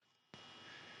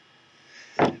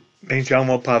Me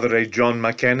llamo Padre John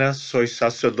McKenna, soy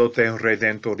sacerdote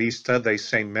redentorista de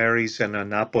St. Mary's en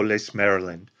Annapolis,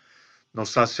 Maryland.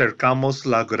 Nos acercamos a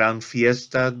la gran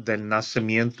fiesta del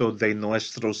nacimiento de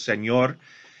nuestro Señor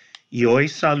y hoy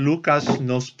San Lucas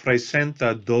nos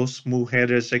presenta dos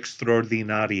mujeres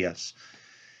extraordinarias.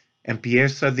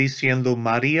 Empieza diciendo,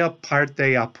 María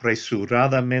parte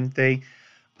apresuradamente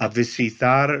a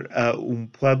visitar un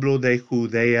pueblo de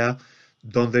Judea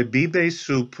donde vive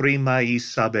su prima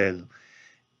Isabel.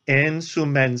 En su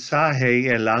mensaje,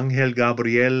 el ángel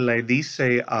Gabriel le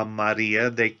dice a María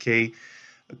de que,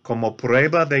 como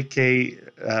prueba de que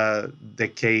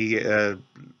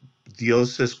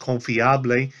Dios es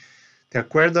confiable, ¿te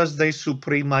acuerdas de su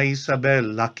prima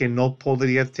Isabel, la que no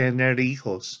podría tener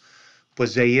hijos?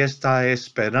 Pues ella está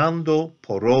esperando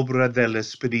por obra del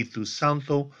Espíritu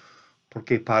Santo,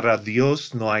 porque para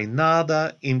Dios no hay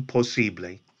nada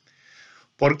imposible.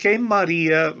 ¿Por qué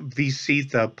María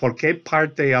visita? ¿Por qué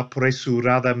parte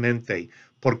apresuradamente?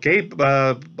 ¿Por qué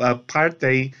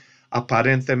parte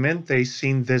aparentemente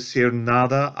sin decir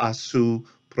nada a su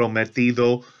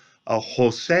prometido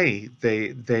José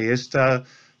de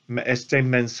este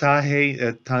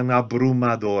mensaje tan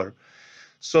abrumador?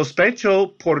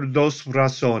 Sospecho por dos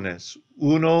razones.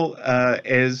 Uno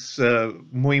es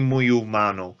muy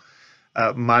humano.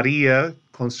 María,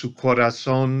 con su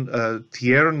corazón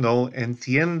tierno,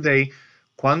 entiende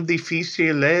cuán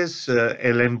difícil es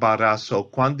el embarazo,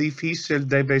 cuán difícil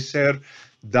debe ser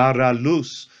dar a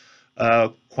luz.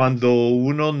 Cuando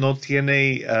uno no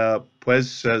tiene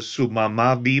su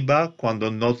mamá viva,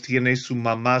 cuando no tiene su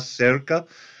mamá cerca,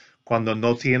 cuando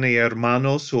no tiene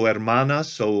hermanos o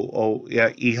hermanas o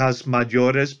hijas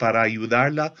mayores para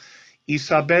ayudarla,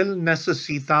 Isabel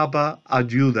necesitaba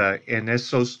ayuda en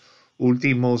esos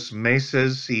últimos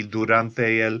meses y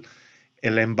durante el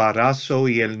embarazo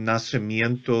y el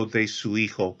nacimiento de su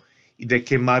hijo. Y de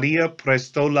que María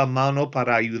prestó la mano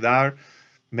para ayudar,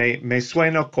 me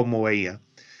suena como ella.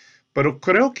 Pero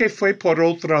creo que fue por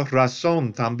otra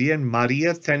razón también.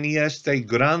 María tenía este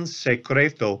gran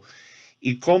secreto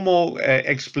y cómo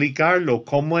explicarlo,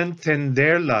 cómo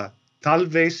entenderla. Tal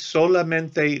vez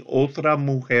solamente otra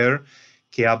mujer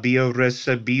que había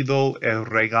recibido el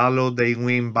regalo de un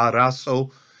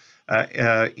embarazo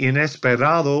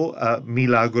inesperado,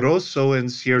 milagroso en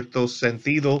cierto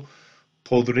sentido,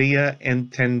 podría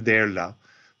entenderla.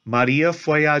 María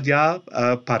fue allá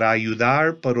para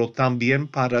ayudar, pero también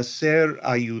para ser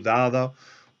ayudada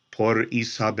por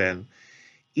Isabel.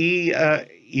 Y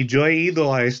yo he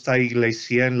ido a esta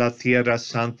iglesia en la Tierra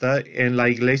Santa. En la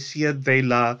iglesia de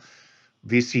la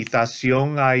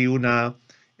Visitación hay una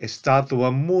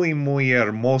estatua muy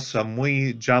hermosa,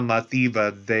 muy llamativa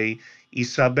de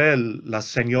Isabel, la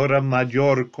señora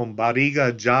mayor con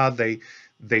barriga ya de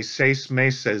 6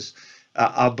 meses,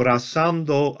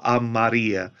 abrazando a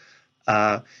María.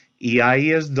 Uh, y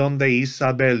ahí es donde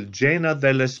Isabel, llena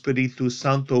del Espíritu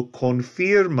Santo,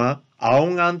 confirma,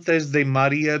 aún antes de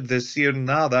María decir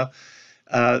nada,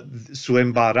 su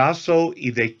embarazo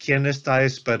y de quién está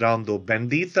esperando.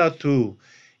 Bendita tú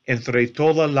entre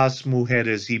todas las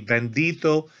mujeres y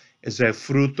bendito es el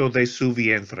fruto de su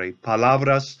vientre.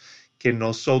 Palabras que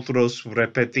nosotros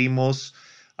repetimos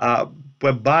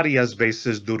pues varias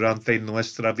veces durante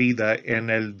nuestra vida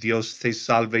en el Dios te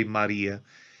salve María.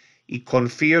 Y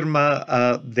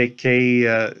confirma de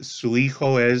que su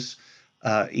hijo es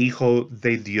hijo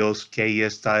de Dios que ella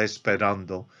está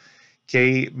esperando.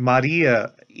 Que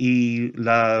María y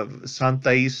la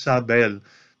Santa Isabel,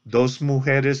 dos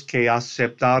mujeres que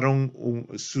aceptaron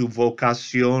su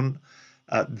vocación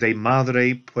de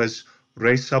madre, pues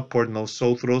reza por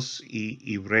nosotros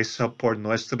y reza por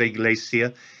nuestra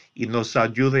iglesia y nos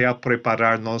ayude a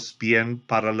prepararnos bien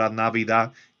para la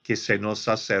Navidad que se nos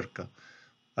acerca.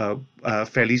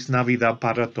 Feliz Navidad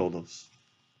para todos.